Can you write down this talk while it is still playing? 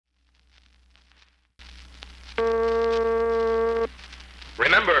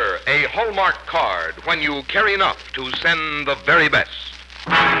a Hallmark card when you care enough to send the very best.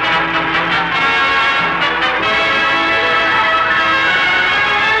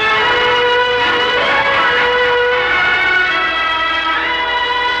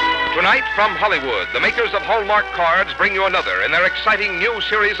 Tonight from Hollywood, the makers of Hallmark cards bring you another in their exciting new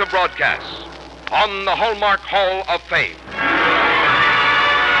series of broadcasts on the Hallmark Hall of Fame.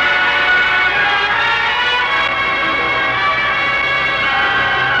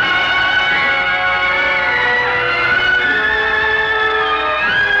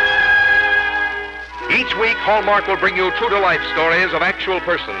 Each week, Hallmark will bring you true-to-life stories of actual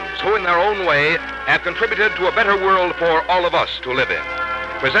persons who, in their own way, have contributed to a better world for all of us to live in.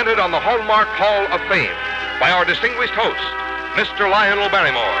 Presented on the Hallmark Hall of Fame by our distinguished host, Mr. Lionel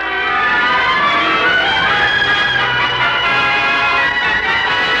Barrymore.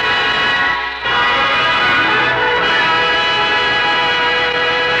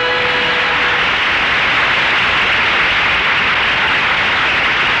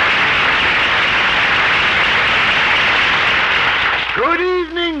 Good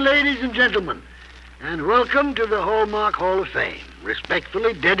evening, ladies and gentlemen, and welcome to the Hallmark Hall of Fame,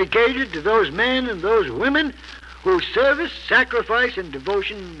 respectfully dedicated to those men and those women whose service, sacrifice, and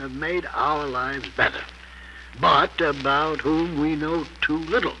devotion have made our lives better, but about whom we know too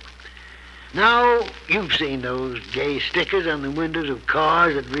little. Now, you've seen those gay stickers on the windows of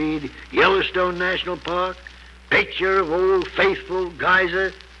cars that read Yellowstone National Park, picture of Old Faithful,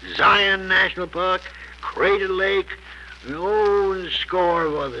 Geyser, Zion National Park, Crater Lake, and a score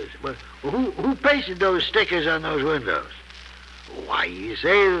of others. But who pasted those stickers on those windows? Why, you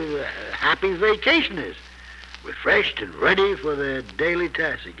say happy vacationers, refreshed and ready for their daily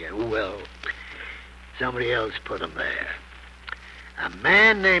tasks again. Well, somebody else put them there. A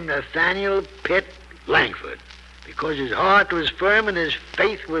man named Nathaniel Pitt Langford, because his heart was firm and his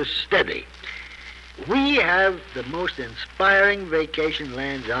faith was steady. We have the most inspiring vacation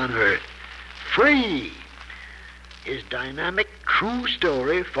lands on earth, free. His dynamic, true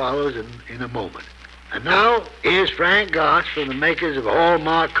story follows in a moment. And now, here's Frank Goss from the makers of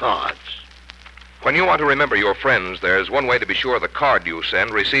Hallmark cards. When you want to remember your friends, there's one way to be sure the card you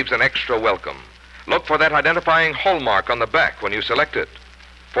send receives an extra welcome. Look for that identifying hallmark on the back when you select it.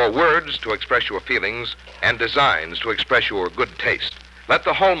 For words to express your feelings and designs to express your good taste, let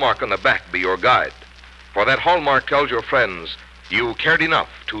the hallmark on the back be your guide. For that hallmark tells your friends you cared enough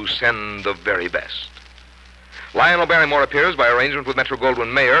to send the very best. Lionel Barrymore appears by arrangement with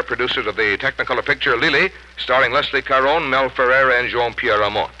Metro-Goldwyn-Mayer, producers of the Technicolor picture Lily, starring Leslie Caron, Mel Ferrer, and Jean-Pierre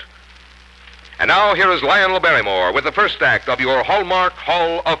Ramont. And now, here is Lionel Barrymore with the first act of your Hallmark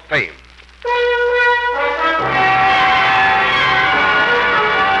Hall of Fame.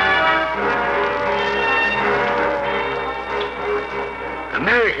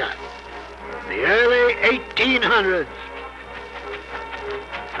 America, the early 1800s.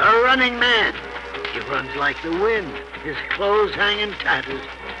 A running man. He runs like the wind, his clothes hang in tatters,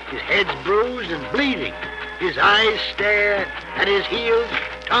 his head's bruised and bleeding, his eyes stare, at his heels,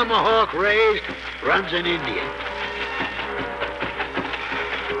 tomahawk raised, runs an Indian.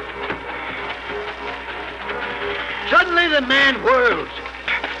 Suddenly the man whirls,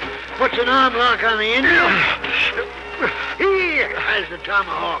 puts an arm lock on the Indian. He has the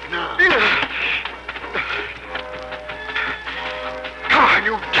tomahawk now. Come on,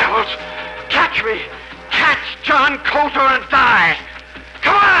 you devils! Catch me! Catch John Coulter and die!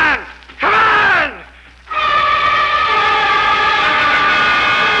 Come on! Come on!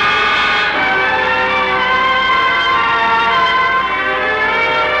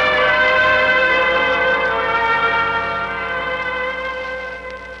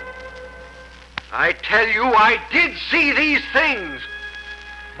 I tell you, I did see these things.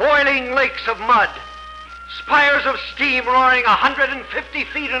 Boiling lakes of mud. Spires of steam roaring 150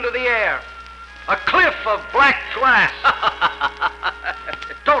 feet into the air. A cliff of black glass.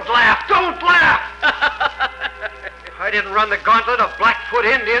 Don't laugh! Don't laugh! I didn't run the gauntlet of Blackfoot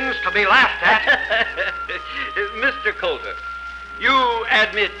Indians to be laughed at. Mr. Coulter, you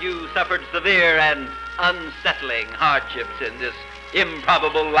admit you suffered severe and unsettling hardships in this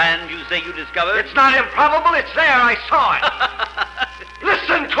improbable land you say you discovered? It's not improbable, it's there, I saw it.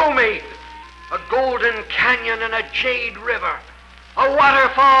 Listen to me! A golden canyon and a jade river. A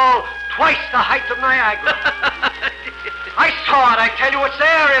waterfall twice the height of Niagara. I saw it, I tell you, it's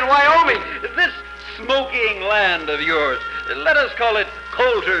there in Wyoming. This smoking land of yours, let us call it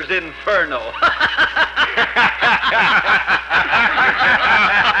Coulter's Inferno.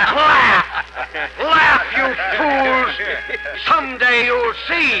 Laugh! Laugh, you fools! Someday you'll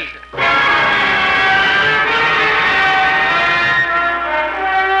see.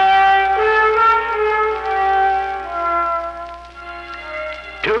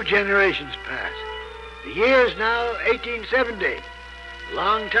 generations pass. The year's now 1870.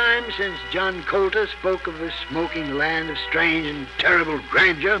 Long time since John Coulter spoke of the smoking land of strange and terrible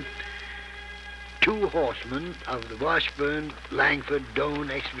grandeur. Two horsemen of the Washburn, Langford, Doane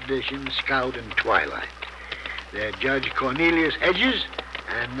expedition scout in twilight. They're Judge Cornelius Hedges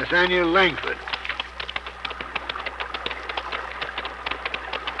and Nathaniel Langford.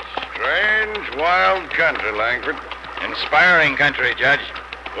 Strange, wild country, Langford. Inspiring country, Judge.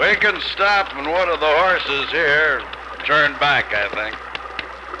 We can stop and one of the horses here turn back, I think.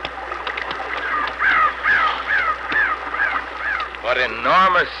 What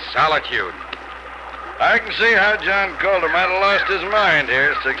enormous solitude. I can see how John Coulter might have lost his mind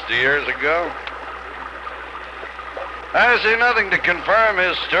here 60 years ago. I see nothing to confirm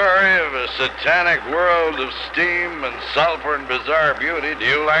his story of a satanic world of steam and sulfur and bizarre beauty. Do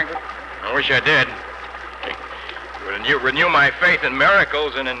you, Langford? I wish I did. Renew my faith in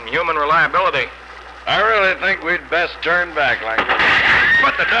miracles and in human reliability. I really think we'd best turn back, Langford.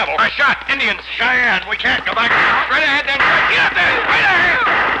 What the devil? A shot! Indians! Cheyenne! We can't go back now! Right ahead, then! Get up there! Right ahead!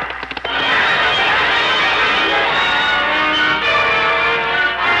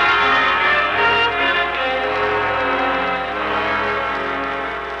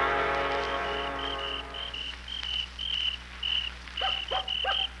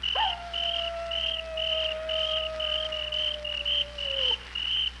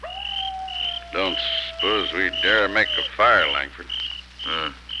 Don't suppose we dare make a fire, Langford.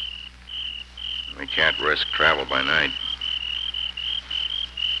 We can't risk travel by night.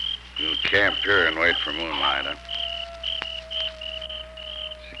 We'll camp here and wait for moonlight, huh?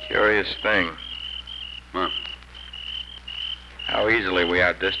 It's a curious thing. Huh? How easily we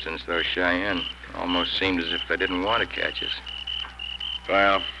outdistanced those Cheyenne. Almost seemed as if they didn't want to catch us.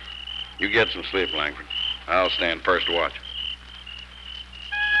 Well, you get some sleep, Langford. I'll stand first watch.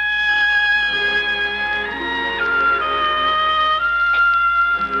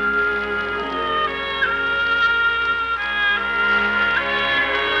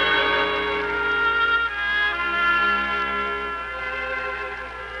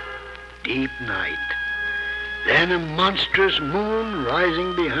 Deep night. Then a monstrous moon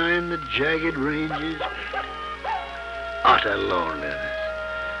rising behind the jagged ranges. Utter loneliness.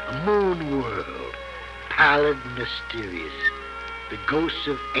 A moon world, pallid and mysterious. The ghosts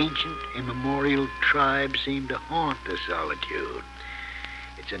of ancient, immemorial tribes seem to haunt the solitude.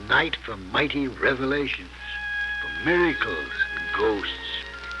 It's a night for mighty revelations, for miracles and ghosts.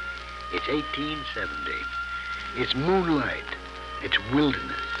 It's 1870. It's moonlight. It's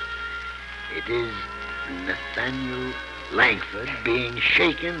wilderness. It is Nathaniel Langford being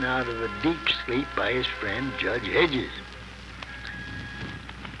shaken out of a deep sleep by his friend, Judge Hedges.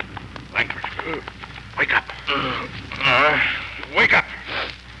 Langford, wake up. Wake up!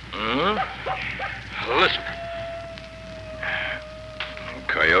 Listen.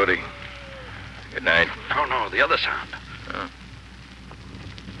 Coyote. Good night. No, the other sound.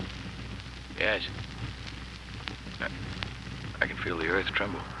 Yes. I can feel the earth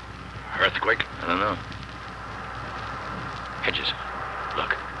tremble. Earthquake? I don't know. Hedges,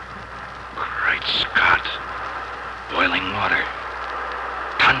 look. Great Scott. Boiling water.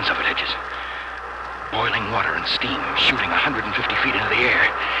 Tons of it, Hedges. Boiling water and steam shooting 150 feet into the air.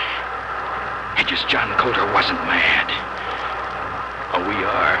 Hedges, John Coulter wasn't mad. Oh, we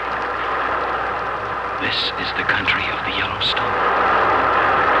are. This is the country of the Yellowstone.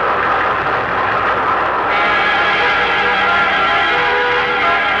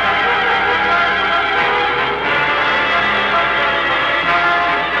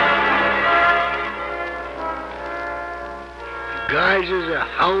 Rises a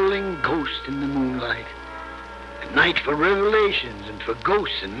howling ghost in the moonlight. A night for revelations and for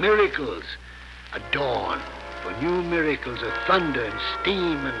ghosts and miracles. A dawn for new miracles of thunder and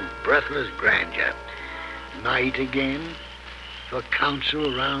steam and breathless grandeur. Night again for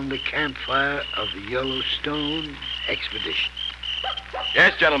council around the campfire of the Yellowstone expedition.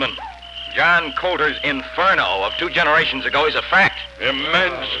 Yes, gentlemen. John Coulter's inferno of 2 generations ago is a fact.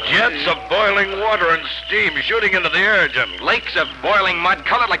 Immense jets of boiling water and steam shooting into the air, gentlemen. Lakes of boiling mud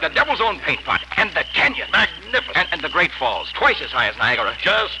colored like the devil's own paint pot. And the canyon. Magnificent. And the Great Falls, twice as high as Niagara.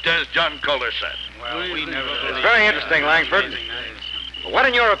 Just as John Coulter said. It's very interesting, Langford. What,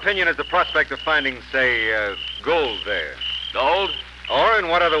 in your opinion, is the prospect of finding, say, gold there? Gold? Or in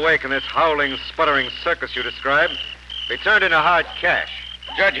what other way can this howling, sputtering circus you describe be turned into hard cash?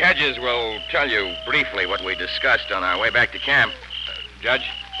 Judge Hedges will tell you briefly what we discussed on our way back to camp. Judge?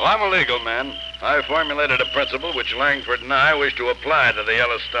 Well, I'm a legal man. I formulated a principle which Langford and I wish to apply to the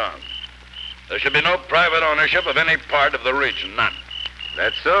Yellowstone. There should be no private ownership of any part of the region, none.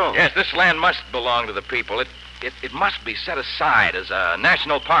 That's so? Yes, this land must belong to the people. It must be set aside as a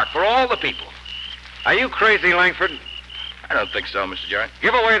national park for all the people. Are you crazy, Langford? I don't think so, Mr. Jarrett.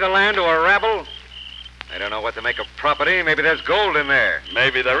 Give away the land to a rabble? They don't know what to make of property. Maybe there's gold in there.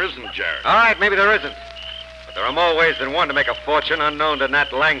 Maybe there isn't, Jarrett. All right, maybe there isn't. But there are more ways than one to make a fortune unknown to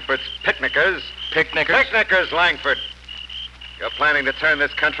Nat Langford's picnickers. Picnickers? Picnickers, Langford. You're planning to turn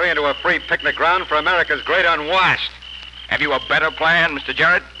this country into a free picnic ground for America's great unwashed. Have you a better plan, Mr.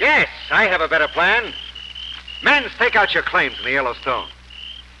 Jarrett? Yes, I have a better plan. Men, stake out your claims in the Yellowstone.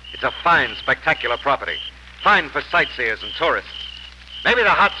 It's a fine, spectacular property. Fine for sightseers and tourists. Maybe the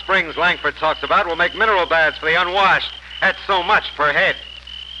hot springs Langford talks about will make mineral baths for the unwashed at so much per head.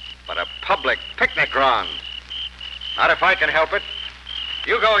 But a public picnic ground. Not if I can help it.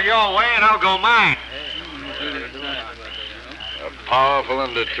 You go your way and I'll go mine. A powerful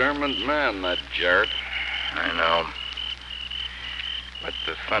and determined man, that Jarrett. I know. But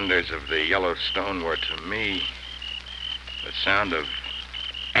the thunders of the Yellowstone were to me the sound of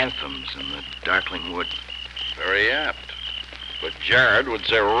anthems in the darkling wood. Very apt. But Jarrett would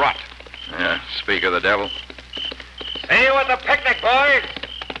say rot. Yeah, speak of the devil. See you at the picnic, boys.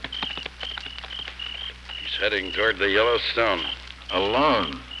 He's heading toward the Yellowstone.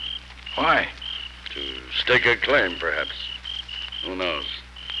 Alone? Why? To stake a claim, perhaps. Who knows?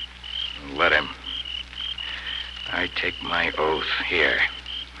 Let him. I take my oath here,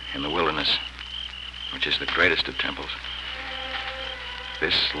 in the wilderness, which is the greatest of temples.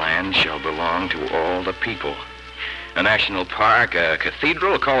 This land shall belong to all the people. A national park, a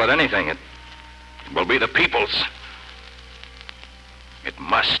cathedral, call it anything. It will be the people's. It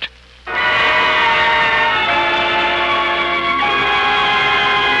must.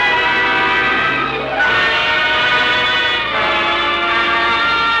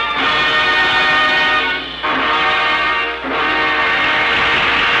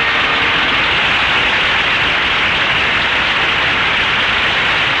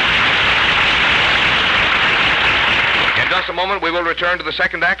 In just a moment, we will return to the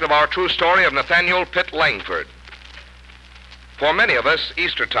second act of our true story of Nathaniel Pitt Langford. For many of us,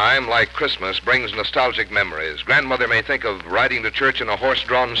 Easter time, like Christmas, brings nostalgic memories. Grandmother may think of riding to church in a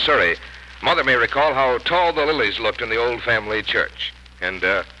horse-drawn surrey. Mother may recall how tall the lilies looked in the old family church. And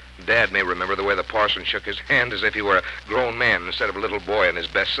Dad may remember the way the parson shook his hand as if he were a grown man instead of a little boy in his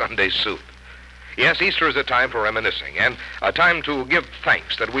best Sunday suit. Yes, Easter is a time for reminiscing and a time to give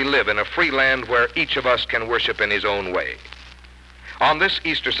thanks that we live in a free land where each of us can worship in his own way. On this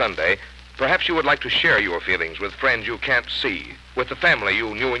Easter Sunday, perhaps you would like to share your feelings with friends you can't see, with the family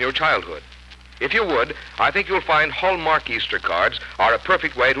you knew in your childhood. If you would, I think you'll find Hallmark Easter cards are a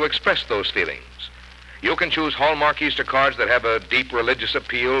perfect way to express those feelings. You can choose Hallmark Easter cards that have a deep religious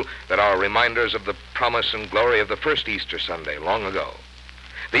appeal, that are reminders of the promise and glory of the first Easter Sunday long ago.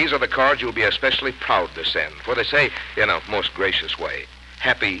 These are the cards you'll be especially proud to send, for they say, in a most gracious way,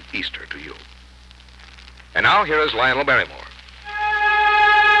 Happy Easter to you. And now, here is Lionel Barrymore.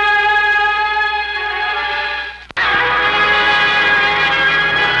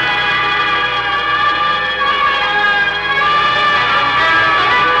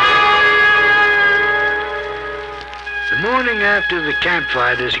 The morning after the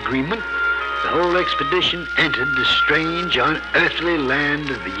campfire disagreement, the whole expedition entered the strange, unearthly land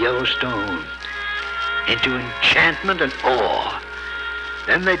of the Yellowstone into enchantment and awe.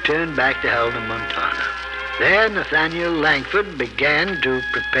 Then they turned back to Helena, Montana. There, Nathaniel Langford began to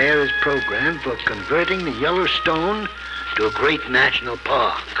prepare his program for converting the Yellowstone to a great national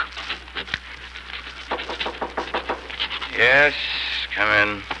park. Yes, come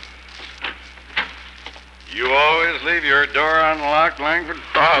in. You always leave your door unlocked, Langford?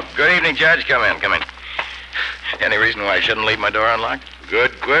 Oh, good evening, Judge. Come in, come in. Any reason why I shouldn't leave my door unlocked?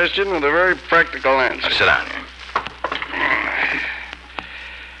 Good question with a very practical answer. Now, sit down here.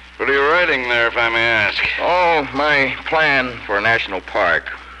 What are you writing there, if I may ask? Oh, my plan for a national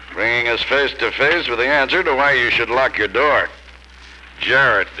park. Bringing us face to face with the answer to why you should lock your door.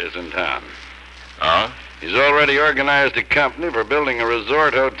 Jarrett is in town. Oh? He's already organized a company for building a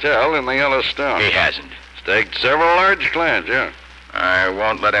resort hotel in the Yellowstone. He hasn't. Staked several large claims, yeah. I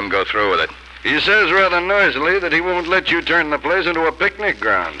won't let him go through with it. He says rather noisily that he won't let you turn the place into a picnic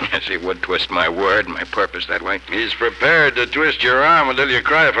ground. Yes, he would twist my word and my purpose that way. He's prepared to twist your arm until you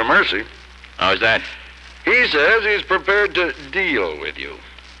cry for mercy. How's that? He says he's prepared to deal with you.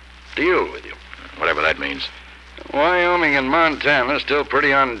 Deal with you. Whatever that means. Wyoming and Montana is still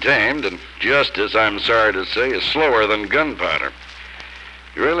pretty untamed, and justice, I'm sorry to say, is slower than gunpowder.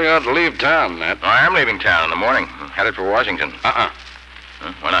 You really ought to leave town, Nat. Oh, I am leaving town in the morning. I'm headed for Washington. Huh?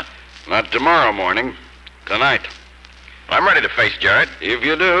 Why not? Not tomorrow morning. Tonight. I'm ready to face Jarrett. If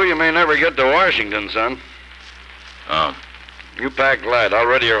you do, you may never get to Washington, son. Oh. You pack light. I'll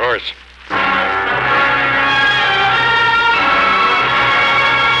ready your horse.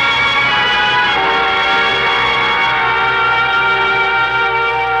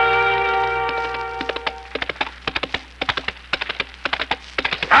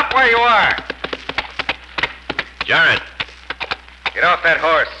 Stop where you are. Jarrett. Get off that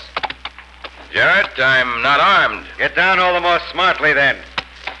horse. Jarrett, I'm not armed. Get down all the more smartly then.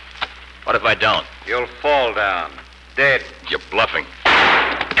 What if I don't? You'll fall down. Dead. You're bluffing.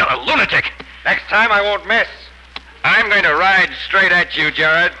 You're a lunatic. Next time I won't miss. I'm going to ride straight at you,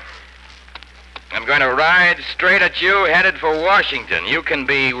 Jarrett. I'm going to ride straight at you, headed for Washington. You can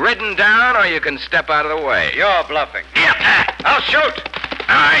be ridden down or you can step out of the way. You're bluffing. Yeah. I'll shoot.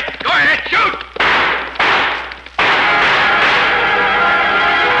 All right, go ahead, shoot.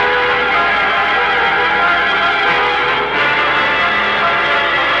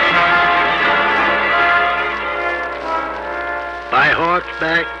 By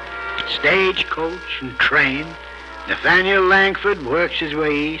horseback, stagecoach, and train, Nathaniel Langford works his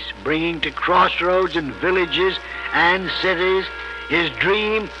way east, bringing to crossroads and villages and cities his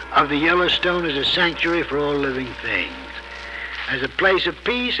dream of the Yellowstone as a sanctuary for all living things, as a place of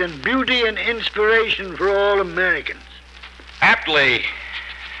peace and beauty and inspiration for all Americans. Aptly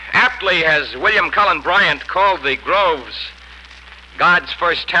has William Cullen Bryant called the groves God's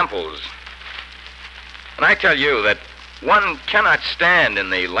first temples. And I tell you that one cannot stand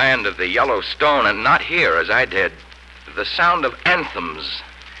in the land of the Yellowstone and not hear, as I did, the sound of anthems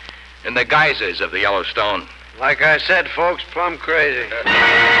in the geysers of the Yellowstone. Like I said, folks, plumb crazy.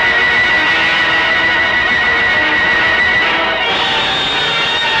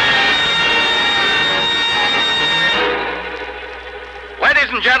 Ladies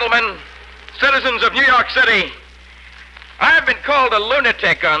and gentlemen, citizens of New York City, I've been called a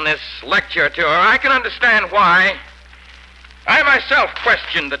lunatic on this lecture tour. I can understand why. I myself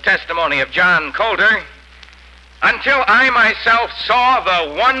questioned the testimony of John Colter until I myself saw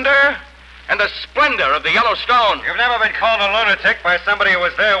the wonder and the splendor of the Yellowstone. You've never been called a lunatic by somebody who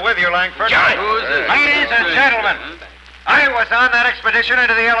was there with you, Langford. John! Ladies and gentlemen, I was on that expedition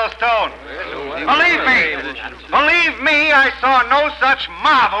into the Yellowstone. Believe me, I saw no such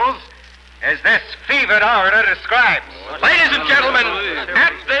marvels as this fevered orator describes. Ladies and gentlemen,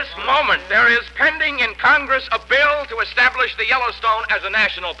 at this moment, there is pending in Congress a bill to establish the Yellowstone as a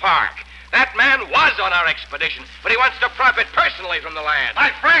national park. That man was on our expedition, but he wants to profit personally from the land.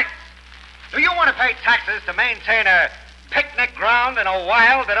 My friend, do you want to pay taxes to maintain a picnic ground in a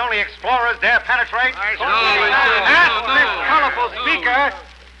wild that only explorers dare penetrate? Ask this colorful speaker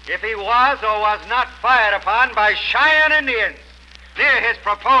if he was or was not fired upon by Cheyenne Indians near his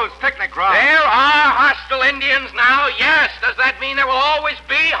proposed picnic ground. There are hostile Indians now, yes. Does that mean there will always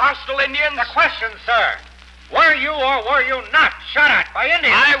be hostile Indians? The question, sir, were you or were you not shot at by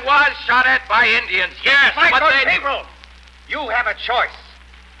Indians? I was shot at by Indians, yes. My but good people, you have a choice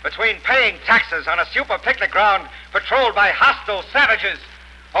between paying taxes on a super picnic ground patrolled by hostile savages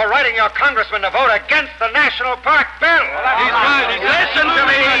or writing your congressman to vote against the National Park Bill. Listen to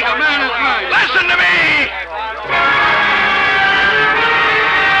me. Listen to me.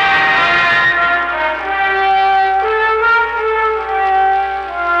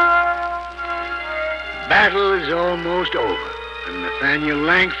 Battle is almost over, and Nathaniel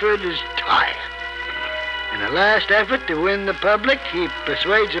Langford is tired. In a last effort to win the public, he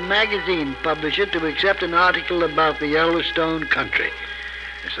persuades a magazine publisher to accept an article about the Yellowstone country.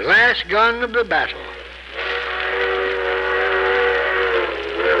 It's the last gun of the battle.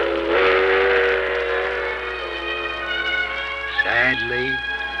 Sadly,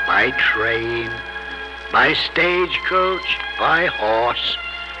 by train, by stagecoach, by horse,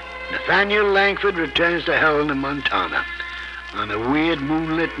 Nathaniel Langford returns to Helena, Montana. On a weird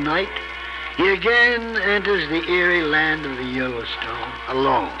moonlit night, he again enters the eerie land of the Yellowstone,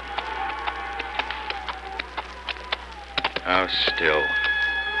 alone. How still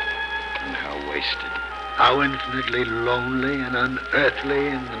and how wasted. How infinitely lonely and unearthly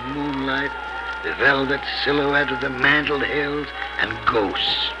in the moonlight, the velvet silhouette of the mantled hills and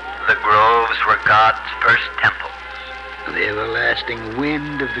ghosts. The groves were God's first temples. The everlasting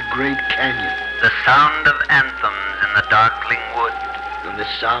wind of the great canyon. The sound of anthems in the darkling wood. And the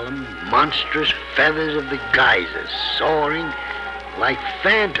solemn, monstrous feathers of the geysers soaring like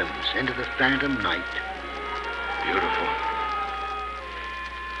phantoms into the phantom night. Beautiful.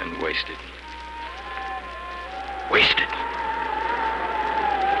 And wasted. Wasted.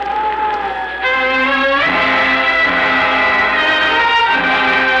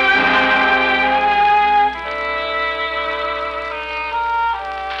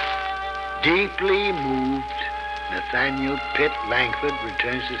 Pitt Langford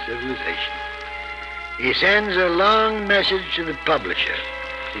returns to civilization. He sends a long message to the publisher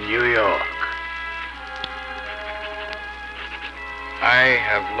in New York. I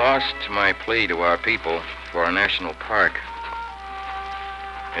have lost my plea to our people for a national park.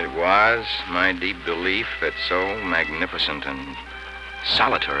 It was my deep belief that so magnificent and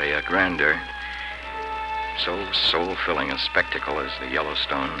solitary a grandeur, so soul-filling a spectacle as the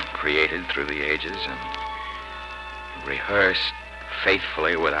Yellowstone created through the ages and rehearsed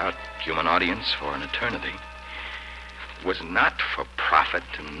faithfully without human audience for an eternity, was not for profit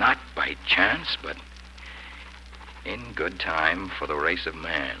and not by chance, but in good time for the race of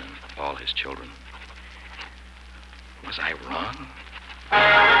man and all his children. Was I wrong?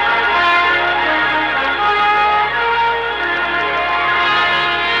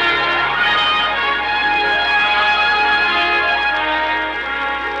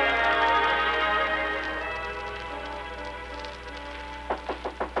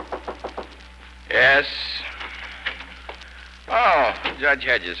 Yes. Oh, Judge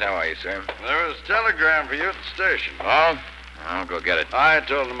Hedges, how are you, sir? There was a telegram for you at the station. Oh? I'll go get it. I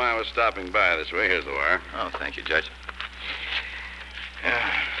told him I was stopping by this way. Here's the wire. Oh, thank you, Judge.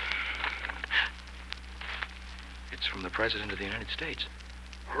 It's from the President of the United States.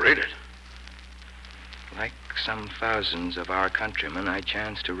 Read it. Like some thousands of our countrymen, I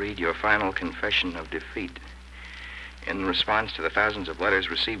chanced to read your final confession of defeat. In response to the thousands of letters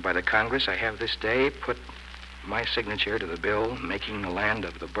received by the Congress, I have this day put my signature to the bill making the land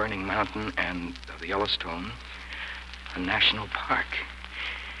of the Burning Mountain and of the Yellowstone a national park.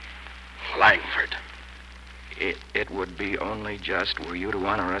 Langford. It would be only just were you to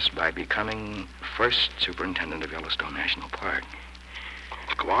honor us by becoming first superintendent of Yellowstone National Park.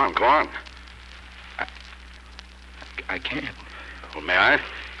 Go on, go on. I can't. Well, may I?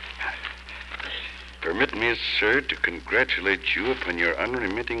 Permit me, sir, to congratulate you upon your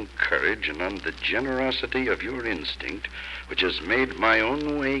unremitting courage and on the generosity of your instinct, which has made my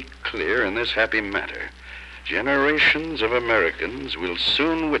own way clear in this happy matter. Generations of Americans will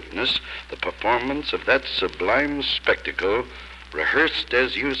soon witness the performance of that sublime spectacle, rehearsed,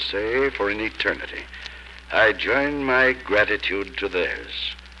 as you say, for an eternity. I join my gratitude to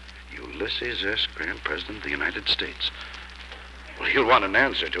theirs. Ulysses S. Grant, President of the United States. Well, he'll want an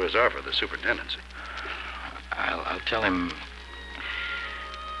answer to his offer of the superintendency. I'll tell him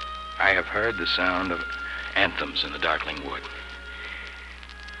I have heard the sound of anthems in the darkling wood.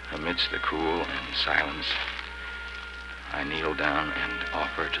 Amidst the cool and silence, I kneel down and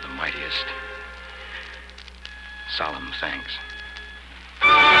offer to the mightiest solemn thanks.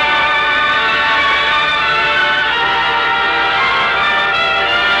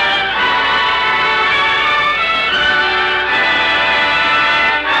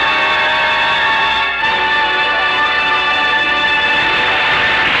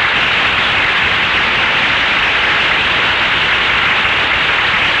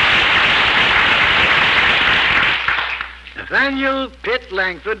 Nathaniel Pitt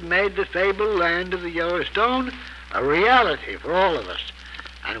Langford made the fabled land of the Yellowstone a reality for all of us.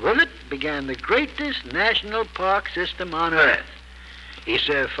 And with it began the greatest national park system on earth. He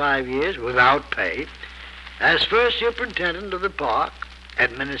served 5 years without pay as first superintendent of the park,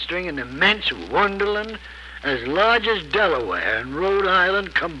 administering an immense wonderland as large as Delaware and Rhode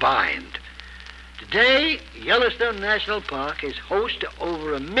Island combined. Today, Yellowstone National Park is host to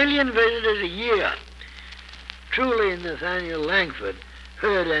over 1 million visitors a year. Truly, Nathaniel Langford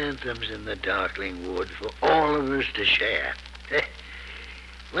heard anthems in the darkling wood for all of us to share.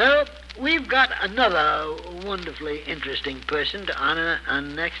 Well, we've got another wonderfully interesting person to honor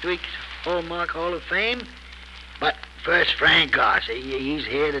on next week's Hallmark Hall of Fame. But first, Frank Garcia. He's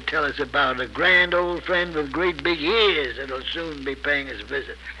here to tell us about a grand old friend with great big ears that'll soon be paying us a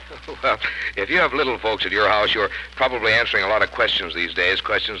visit. Well, if you have little folks at your house, you're probably answering a lot of questions these days.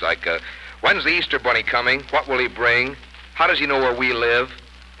 Questions like, when's the Easter Bunny coming? What will he bring? How does he know where we live?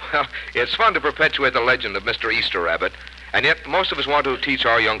 Well, it's fun to perpetuate the legend of Mr. Easter Rabbit, and yet most of us want to teach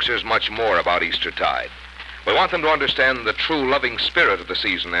our youngsters much more about Eastertide. We want them to understand the true loving spirit of the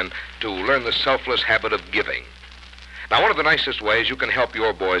season and to learn the selfless habit of giving. Now, one of the nicest ways you can help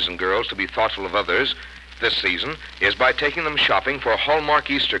your boys and girls to be thoughtful of others this season is by taking them shopping for Hallmark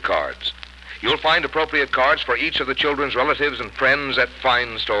Easter cards. You'll find appropriate cards for each of the children's relatives and friends at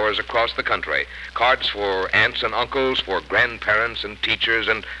fine stores across the country. Cards for aunts and uncles, for grandparents and teachers,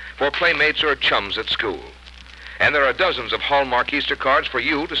 and for playmates or chums at school. And there are dozens of Hallmark Easter cards for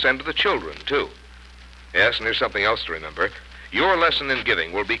you to send to the children, too. Yes, and there's something else to remember. Your lesson in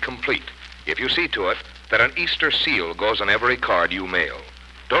giving will be complete if you see to it that an Easter seal goes on every card you mail.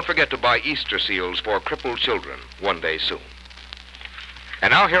 Don't forget to buy Easter seals for crippled children one day soon.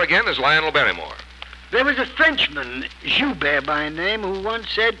 And now here again is Lionel Barrymore. There was a Frenchman, Joubert by name, who once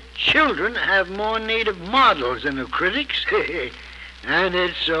said children have more need of models than of critics. And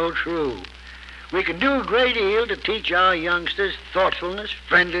it's so true. We can do a great deal to teach our youngsters thoughtfulness,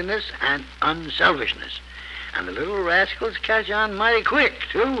 friendliness, and unselfishness. And the little rascals catch on mighty quick,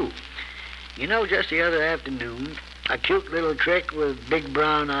 too. You know, just the other afternoon, a cute little trick with big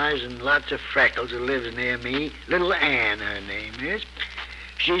brown eyes and lots of freckles who lives near me, little Anne, her name is.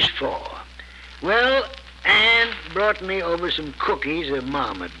 She's 4. Well, Anne brought me over some cookies her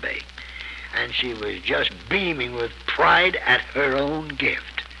Mom had baked, and she was just beaming with pride at her own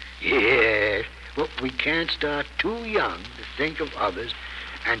gift. Yes, well, we can't start too young to think of others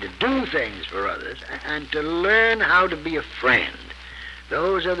and to do things for others and to learn how to be a friend.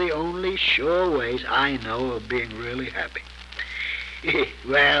 Those are the only sure ways I know of being really happy.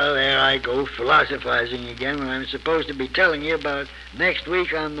 Well, there I go philosophizing again when I'm supposed to be telling you about next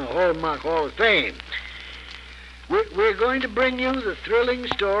week on the Hallmark Hall of Fame. We're going to bring you the thrilling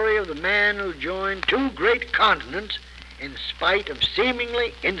story of the man who joined 2 great continents in spite of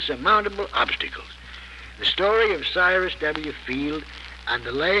seemingly insurmountable obstacles. The story of Cyrus W. Field and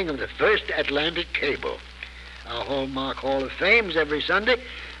the laying of the first Atlantic cable. Our Hallmark Hall of Fame's every Sunday.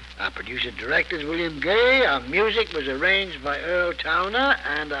 Our producer-director is William Gay. Our music was arranged by Earl Towner,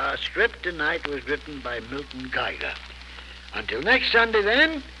 and our script tonight was written by Milton Geiger. Until next Sunday,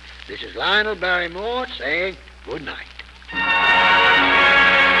 then, this is Lionel Barrymore saying good night.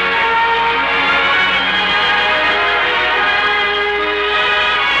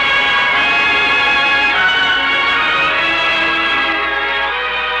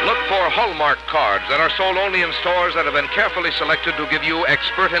 Look for Hallmark cards that are sold only in stores that have been carefully selected to give you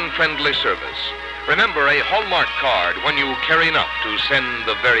expert and friendly service. Remember, a Hallmark card when you care enough to send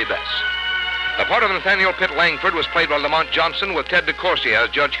the very best. The part of Nathaniel Pitt Langford was played by Lamont Johnson with Ted DeCourcy as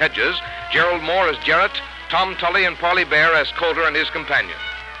Judge Hedges, Gerald Moore as Jarrett, Tom Tully and Parley Bear as Coulter and his companion.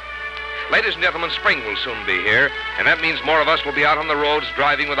 Ladies and gentlemen, spring will soon be here, and that means more of us will be out on the roads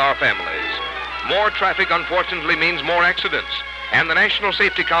driving with our families. More traffic, unfortunately, means more accidents. And the National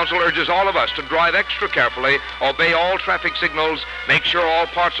Safety Council urges all of us to drive extra carefully, obey all traffic signals, make sure all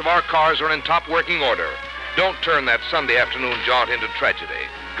parts of our cars are in top working order. Don't turn that Sunday afternoon jaunt into tragedy.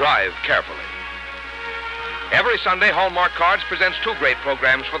 Drive carefully. Every Sunday, Hallmark Cards presents 2 great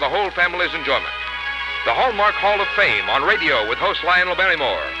programs for the whole family's enjoyment. The Hallmark Hall of Fame on radio with host Lionel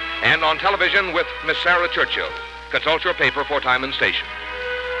Barrymore, and on television with Miss Sarah Churchill. Consult your paper for time and station.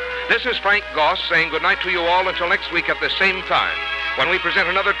 This is Frank Goss saying goodnight to you all until next week at the same time, when we present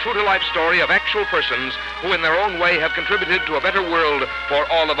another true-to-life story of actual persons who in their own way have contributed to a better world for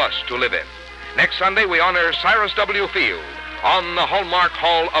all of us to live in. Next Sunday, we honor Cyrus W. Field on the Hallmark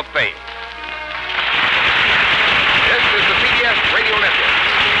Hall of Fame. This is the CBS Radio Network.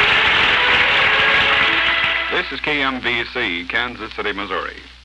 This is KMBC, Kansas City, Missouri.